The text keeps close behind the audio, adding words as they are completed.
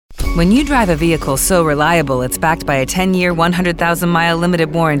When you drive a vehicle so reliable it's backed by a 10-year, 100,000-mile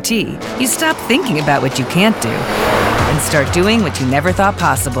limited warranty, you stop thinking about what you can't do and start doing what you never thought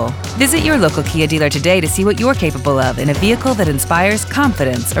possible. Visit your local Kia dealer today to see what you're capable of in a vehicle that inspires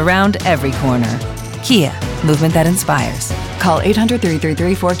confidence around every corner. Kia, movement that inspires. Call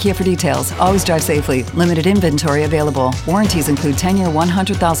 800-333-4KIA for details. Always drive safely. Limited inventory available. Warranties include 10-year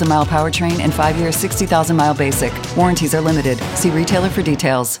 100,000-mile powertrain and 5-year 60,000-mile basic. Warranties are limited. See retailer for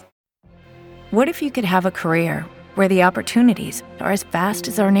details. What if you could have a career where the opportunities are as vast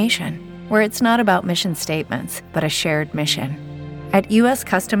as our nation, where it's not about mission statements, but a shared mission? At U.S.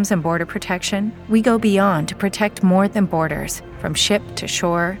 Customs and Border Protection, we go beyond to protect more than borders, from ship to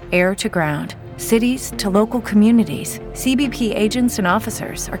shore, air to ground. Cities to local communities, CBP agents and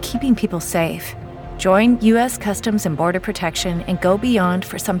officers are keeping people safe. Join U.S. Customs and Border Protection and go beyond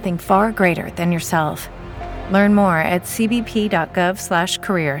for something far greater than yourself. Learn more at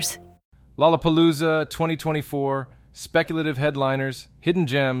cbp.gov/careers. Lollapalooza 2024, speculative headliners, hidden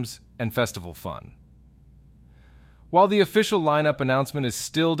gems, and festival fun. While the official lineup announcement is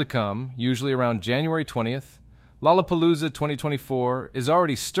still to come, usually around January 20th, Lollapalooza 2024 is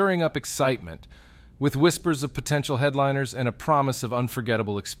already stirring up excitement, with whispers of potential headliners and a promise of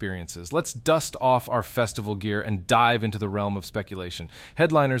unforgettable experiences. Let's dust off our festival gear and dive into the realm of speculation.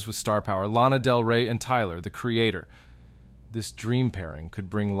 Headliners with star power: Lana Del Rey and Tyler, the Creator. This dream pairing could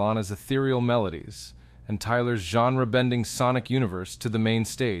bring Lana's ethereal melodies and Tyler's genre-bending sonic universe to the main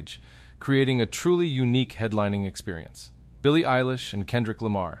stage, creating a truly unique headlining experience. Billie Eilish and Kendrick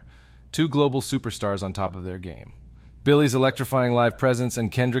Lamar, two global superstars on top of their game. Billie's electrifying live presence and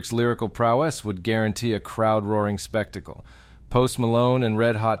Kendrick's lyrical prowess would guarantee a crowd-roaring spectacle. Post Malone and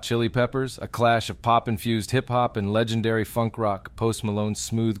Red Hot Chili Peppers, a clash of pop-infused hip-hop and legendary funk rock. Post Malone's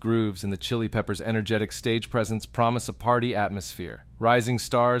smooth grooves and the Chili Peppers' energetic stage presence promise a party atmosphere. Rising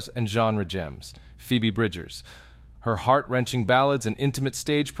stars and genre gems. Phoebe Bridgers. Her heart-wrenching ballads and intimate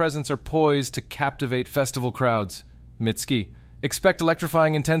stage presence are poised to captivate festival crowds. Mitski. Expect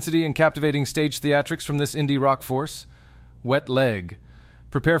electrifying intensity and captivating stage theatrics from this indie rock force. Wet Leg.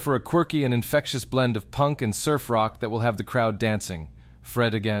 Prepare for a quirky and infectious blend of punk and surf rock that will have the crowd dancing.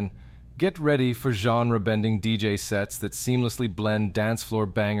 Fred again. Get ready for genre-bending DJ sets that seamlessly blend dance floor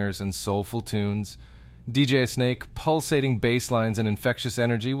bangers and soulful tunes. DJ Snake, pulsating bass lines and infectious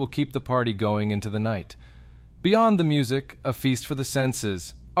energy will keep the party going into the night. Beyond the music, a feast for the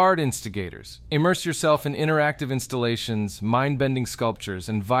senses. Art instigators. Immerse yourself in interactive installations, mind-bending sculptures,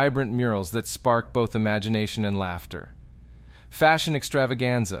 and vibrant murals that spark both imagination and laughter. Fashion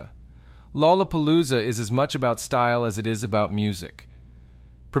extravaganza. Lollapalooza is as much about style as it is about music.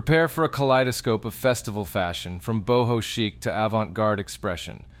 Prepare for a kaleidoscope of festival fashion, from boho chic to avant-garde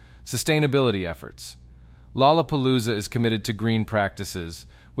expression. Sustainability efforts. Lollapalooza is committed to green practices,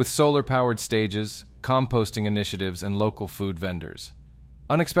 with solar-powered stages, composting initiatives, and local food vendors.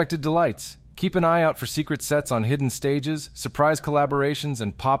 Unexpected delights. Keep an eye out for secret sets on hidden stages, surprise collaborations,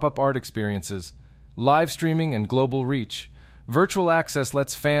 and pop-up art experiences. Live streaming and global reach. Virtual access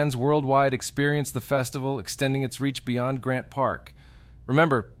lets fans worldwide experience the festival, extending its reach beyond Grant Park.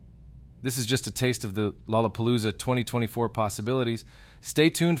 Remember, this is just a taste of the Lollapalooza 2024 possibilities. Stay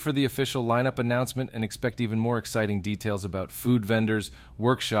tuned for the official lineup announcement and expect even more exciting details about food vendors,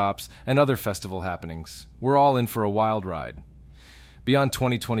 workshops, and other festival happenings. We're all in for a wild ride. Beyond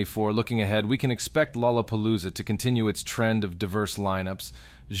 2024, looking ahead, we can expect Lollapalooza to continue its trend of diverse lineups,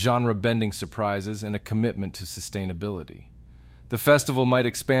 genre-bending surprises, and a commitment to sustainability. The festival might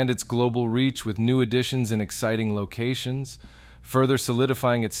expand its global reach with new additions in exciting locations, further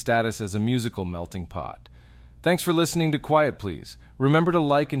solidifying its status as a musical melting pot. Thanks for listening to Quiet Please. Remember to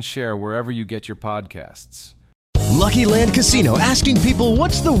like and share wherever you get your podcasts. Lucky Land Casino, asking people,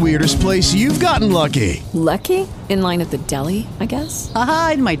 what's the weirdest place you've gotten lucky? Lucky? In line at the deli, I guess?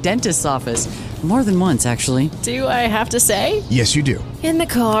 Aha, in my dentist's office. More than once, actually. Do I have to say? Yes, you do. In the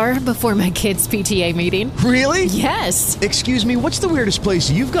car before my kids' PTA meeting. Really? Yes. Excuse me, what's the weirdest place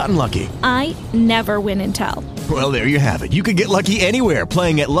you've gotten lucky? I never win and tell. Well, there you have it. You can get lucky anywhere,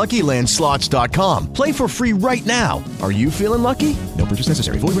 playing at LuckyLandSlots.com. Play for free right now. Are you feeling lucky? No purchase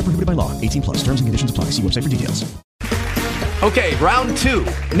necessary. Void where prohibited by law. 18+. Terms and conditions apply. See website for details. Okay, round two.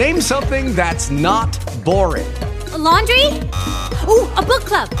 Name something that's not boring. A laundry? Ooh, a book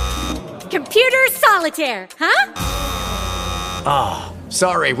club. Computer solitaire, huh? Ah,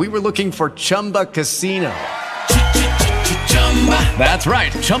 sorry, we were looking for Chumba Casino. That's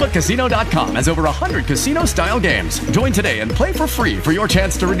right, ChumbaCasino.com has over 100 casino-style games. Join today and play for free for your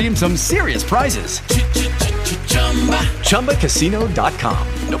chance to redeem some serious prizes. ChumbaCasino.com.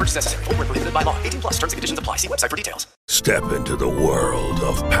 No purchase necessary. Void where prohibited by law. 18+. Terms and conditions apply. See website for details. Step into the world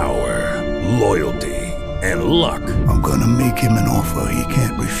of power, loyalty, and luck. I'm gonna make him an offer he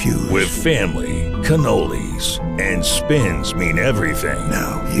can't refuse. With family, cannolis, and spins mean everything.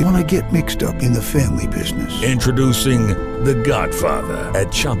 Now, you wanna get mixed up in the family business. Introducing The Godfather at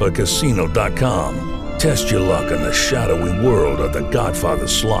ChumbaCasino.com. Test your luck in the shadowy world of The Godfather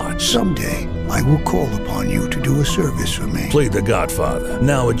slot. Someday, I will call upon you to do a service for me. Play The Godfather,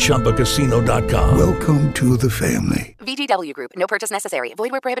 now at ChumbaCasino.com. Welcome to the family. VGW Group. No purchase necessary.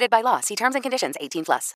 Void where prohibited by law. See terms and conditions. 18+.